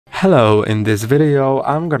Hello, in this video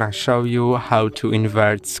I'm gonna show you how to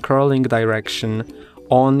invert scrolling direction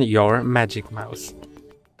on your Magic Mouse.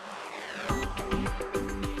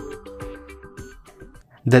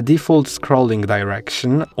 The default scrolling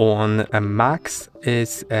direction on a Macs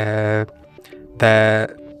is other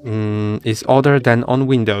than on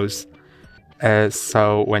Windows.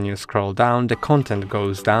 So when you scroll down, the content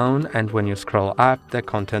goes down, and when you scroll up, the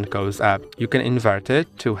content goes up. You can invert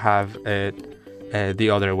it to have it the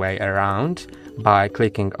other way around by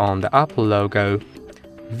clicking on the Apple logo,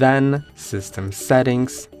 then System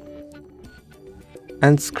Settings,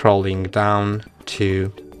 and scrolling down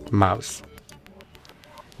to Mouse.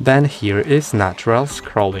 Then here is Natural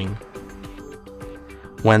Scrolling.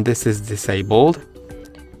 When this is disabled,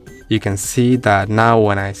 you can see that now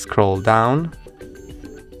when I scroll down,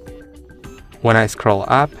 when I scroll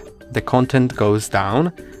up, the content goes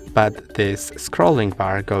down, but this scrolling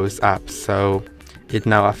bar goes up, so it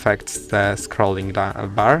now affects the scrolling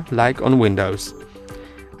bar like on Windows.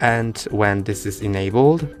 And when this is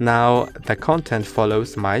enabled, now the content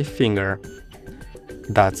follows my finger.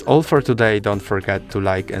 That's all for today. Don't forget to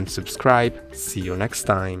like and subscribe. See you next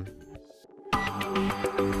time.